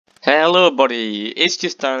Hello everybody, it's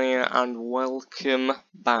just Dan here and welcome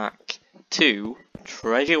back to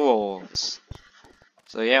Treasure Wars.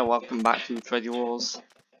 So yeah, welcome back to Treasure Wars.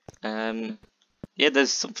 Yeah,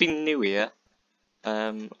 there's something new here.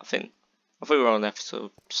 I think we're on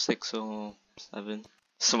episode 6 or 7,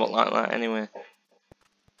 something like that anyway.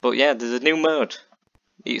 But yeah, there's a new mode.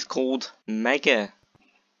 It's called Mega.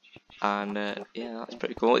 And yeah, that's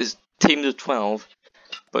pretty cool. It's teams of 12,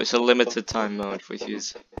 but it's a limited time mode, which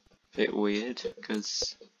is a bit weird,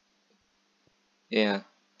 because yeah,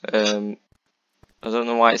 I don't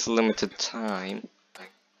know why it's limited time.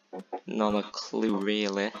 Not a clue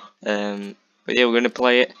really. But yeah, we're gonna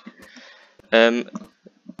play it.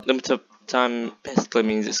 Limited time basically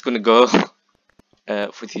means it's gonna go,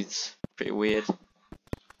 which is pretty weird.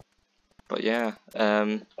 But yeah,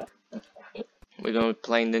 we're gonna be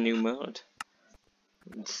playing the new mode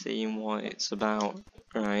and seeing what it's about.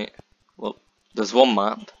 Right. Well, there's one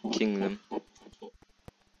map, Kingdom.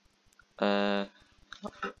 We've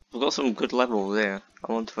got some good levels there.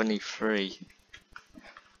 I'm on 23.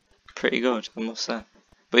 Pretty good, I must say.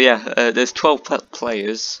 But yeah, there's 12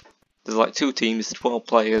 players. There's like 2 teams, 12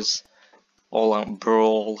 players, all out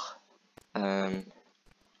brawl. Yeah,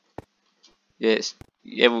 I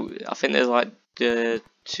think there's like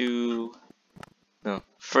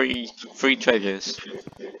three treasures.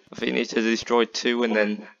 I think you need to destroy 2 and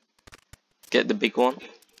then get the big one.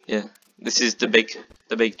 Yeah, this is the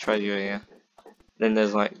big treasure here. Then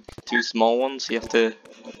there's like 2 small ones you have to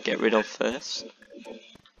get rid of first.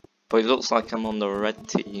 But it looks like I'm on the red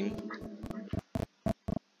team.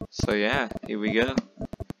 So yeah, here we go.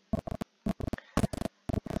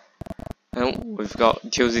 Oh, we've got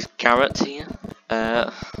Josie's carrot here.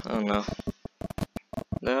 Oh no.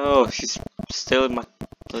 No, she's stealing my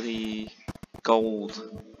bloody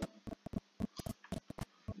gold.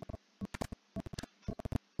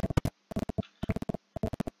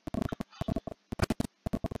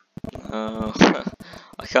 Oh,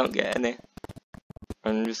 I can't get any.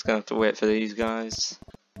 I'm just gonna have to wait for these guys.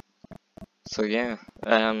 So yeah,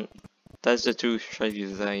 there's the 2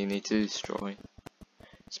 treasures there you need to destroy.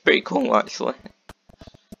 It's pretty cool actually.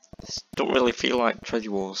 This don't really feel like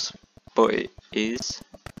Treasure Wars, but it is.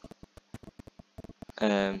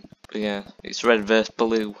 But yeah, it's red versus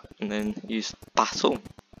blue, and then you just battle.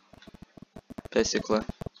 Basically,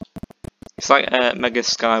 it's like Mega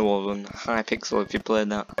Skyward and Hypixel if you played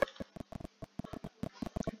that.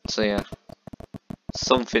 So yeah,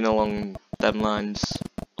 something along them lines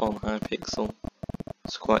on Hypixel.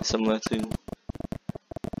 It's quite similar to.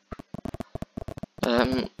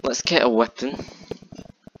 Let's get a weapon,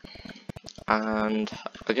 and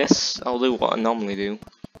I guess I'll do what I normally do.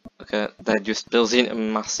 Okay, they're just building a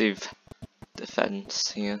massive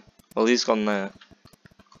defense here. Well, he's gone there.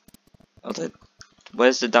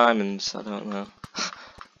 Where's the diamonds? I don't know.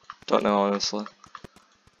 Don't know honestly.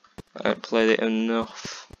 I haven't played it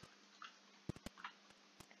enough.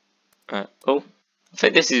 Right. Oh, I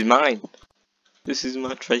think this is mine. This is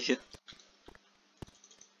my treasure.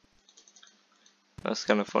 That's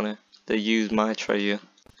kind of funny. They use my treasure.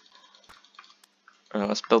 Right,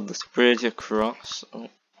 let's build this bridge across. Oh,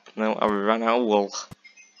 no, I ran out of wool.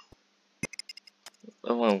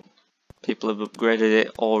 Oh well, people have upgraded it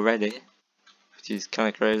already, which is kind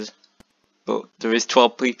of crazy. But there is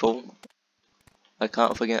 12 people. I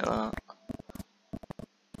can't forget that.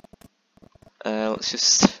 Let's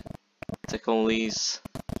just take all these.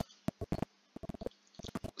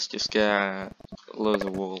 Let's just get loads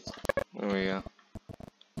of wool. There we go.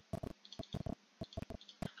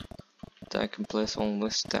 I can place all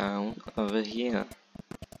this down over here.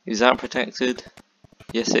 Is that protected?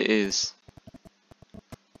 Yes it is.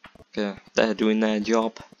 Okay, they're doing their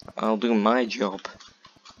job. I'll do my job.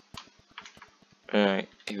 Alright,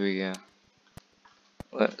 here we go.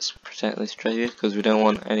 Let's protect this treasure because we don't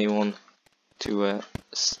want anyone to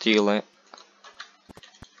steal it.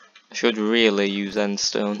 I should really use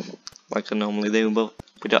endstone like I normally do, but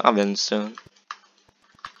we don't have endstone.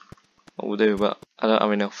 What we'll do, but I don't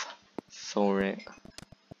have enough for it.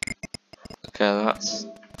 Okay, that's.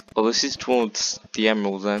 Well, this is towards the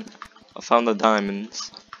emeralds then. I found the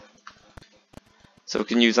diamonds. So we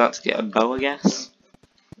can use that to get a bow, I guess.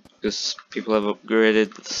 Because people have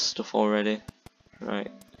upgraded the stuff already.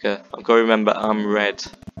 Right, okay. I've got to remember I'm red.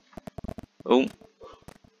 Oh,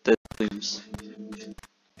 they lose.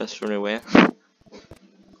 Best run away.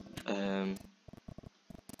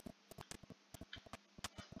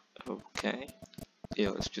 Okay. Yeah,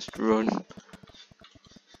 let's just run.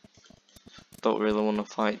 Don't really want to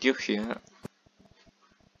fight just yet.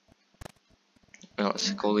 Now let's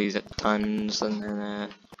take all these diamonds and then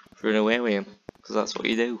run away with him, because that's what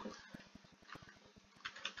you do.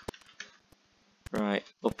 Right,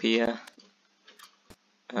 up here.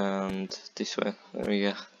 And this way. There we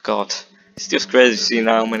go. God, it's just crazy seeing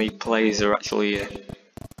how many players are actually here.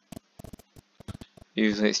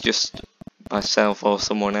 Usually it's just myself or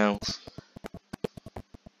someone else.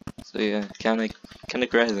 So yeah, kinda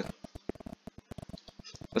crazy.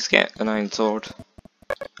 Let's get an iron sword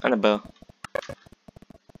and a bow.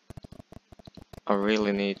 I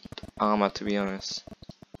really need armor, to be honest.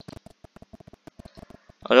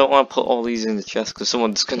 I don't want to put all these in the chest because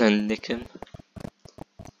someone's gonna nick them.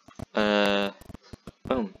 Oh,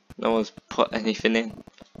 no one's put anything in.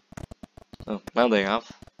 Oh, now they have.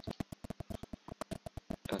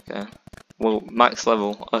 Okay. Well, max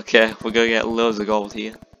level. Okay, we're gonna get loads of gold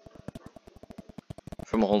here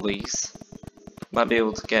from all these. Might be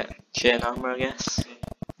able to get chain armor, I guess.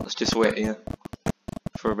 Let's just wait here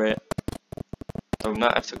for a bit. So we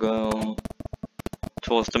might have to go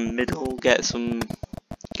towards the middle, get some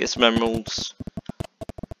emeralds,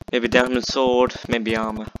 maybe diamond sword, maybe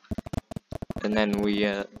armor, and then we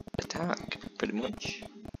attack pretty much.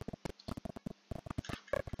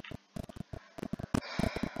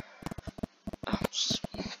 Oh,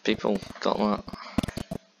 people got that.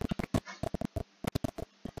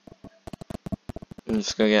 I'm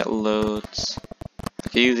just gonna get loads. I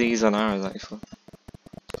can use these on arrows actually.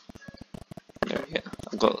 There we go.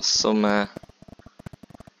 I've got some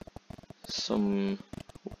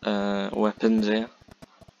weapons here.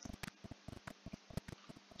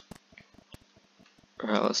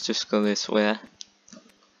 Right, let's just go this way.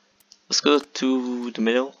 Let's go to the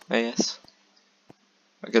middle, I guess.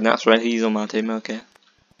 Okay, that's right, he's on my team, okay.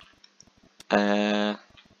 Yeah,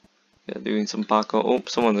 doing some parkour. Oh,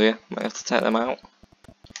 someone's here. Might have to take them out.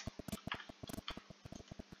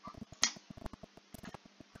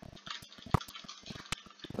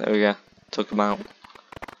 There we go. Took him out.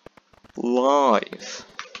 Live.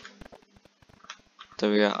 There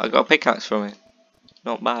we go. I got a pickaxe from it.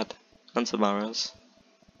 Not bad. And some arrows.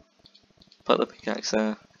 Put the pickaxe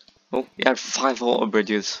there. Oh, he had 5 water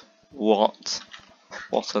bridges. What?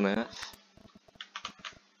 What on earth?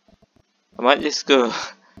 I might just go.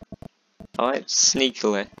 I might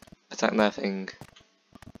sneakily attack that thing.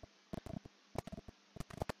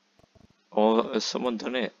 Or has someone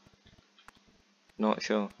done it? Not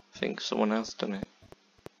sure. I think someone else done it.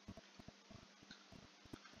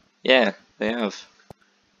 Yeah, they have.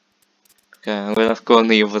 Okay, I'm gonna have to go on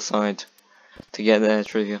the other side to get their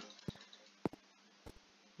trigger.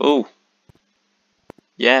 Oh!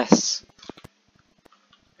 Yes!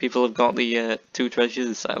 People have got the 2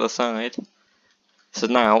 treasures at the side. So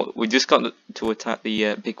now, we just got to attack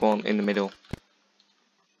the big one in the middle.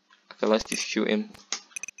 Okay, let's just shoot him.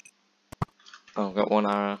 Oh, I've got 1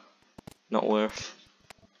 arrow. Not worth.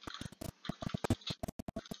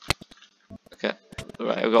 Okay,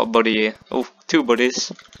 right, I've got a buddy here. Oh, 2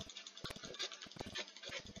 buddies.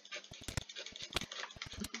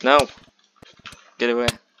 No! Get away.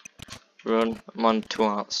 Run. I'm on 2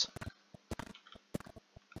 hearts.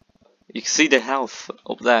 You can see the health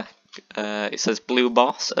up there. It says blue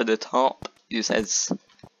boss at the top. It says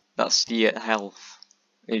that's the health.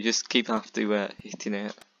 You just keep after hitting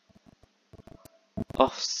it.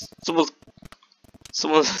 Oh,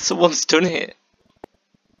 someone's done it.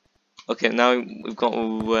 Okay, now we've got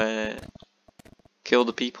to kill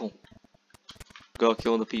the people. Go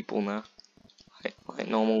kill the people now. Like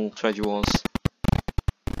normal treasure wars.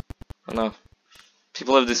 I know.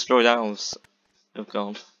 People have destroyed ours. They've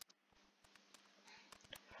gone.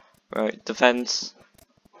 Right, defense.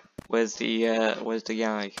 Where's the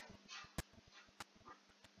guy?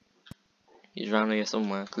 He's around here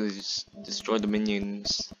somewhere because he's destroyed the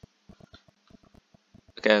minions.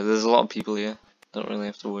 Okay, there's a lot of people here. Don't really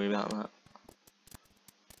have to worry about that.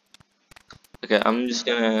 Okay, I'm just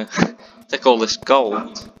gonna take all this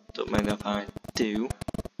gold. Don't mind if I do.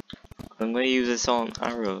 I'm gonna use this on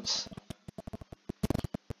arrows.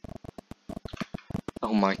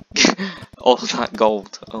 Oh my god, all that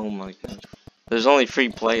gold. Oh my god. There's only 3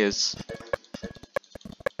 players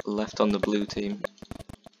left on the blue team.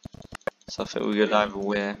 So I think we could either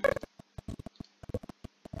way.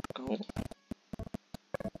 Oh.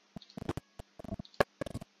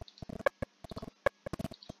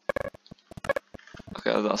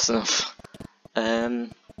 Okay, that's enough.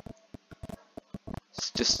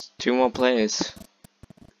 It's just 2 more players.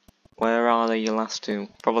 Where are they, your last 2?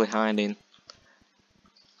 Probably hiding.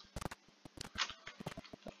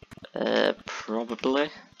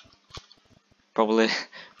 Probably,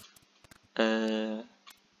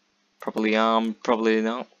 probably armed, probably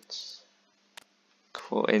not.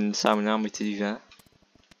 Quoting Simon Army to do that.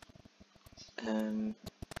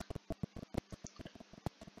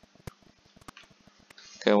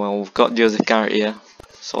 Okay, well, we've got Joseph Garrett here.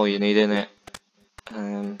 That's all you need, innit?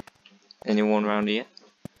 Anyone around here?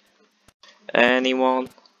 Anyone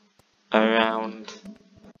around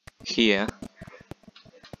here?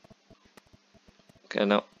 Okay,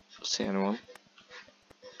 no, see anyone.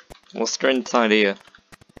 What's the inside here?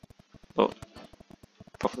 But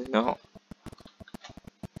probably not.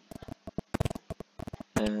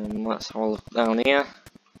 Let's have a look down here.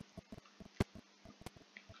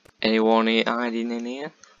 Anyone hiding in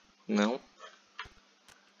here? No.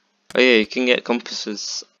 Oh yeah, you can get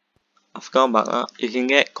compasses. I forgot about that. You can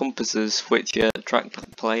get compasses which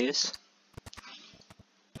attract players.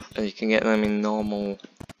 And you can get them in normal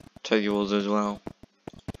schedules as well.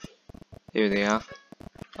 Here they are.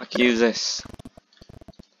 I can use this.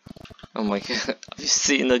 Oh my god, have you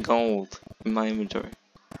seen the gold in my inventory?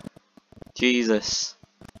 Jesus.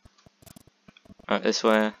 Right, this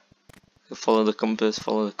way. Follow the compass,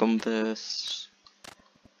 follow the compass.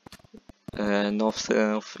 North,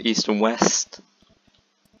 south, east and west.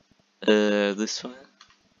 This way.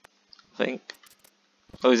 I think.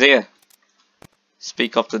 Oh, he's here.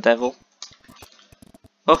 Speak of the devil.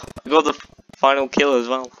 Oh, I got the final kill as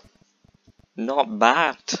well. Not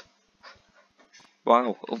bad.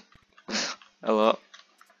 Wow. Oh. Hello.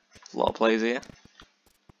 A lot of players here.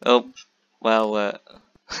 Oh, well,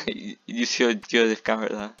 you showed Joseph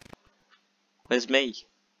Garrett there. Where's me?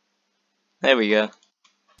 There we go.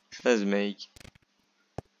 There's me.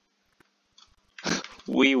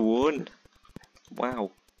 We won.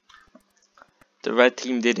 Wow. The red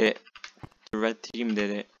team did it. The red team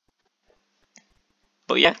did it.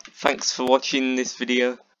 But yeah, thanks for watching this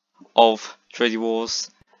video of Treasure Wars.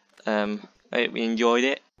 I hope you enjoyed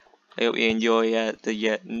it. I hope you enjoy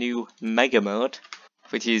the new Mega Mode,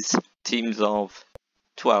 which is teams of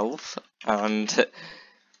 12, and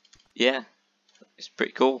yeah, it's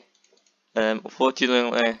pretty cool.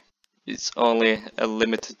 Unfortunately, it's only a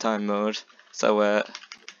limited time mode, so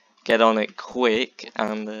get on it quick,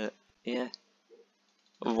 and yeah,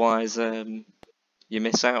 otherwise you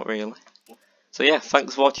miss out really. So yeah,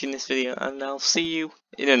 thanks for watching this video, and I'll see you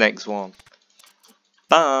in the next one.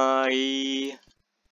 Bye!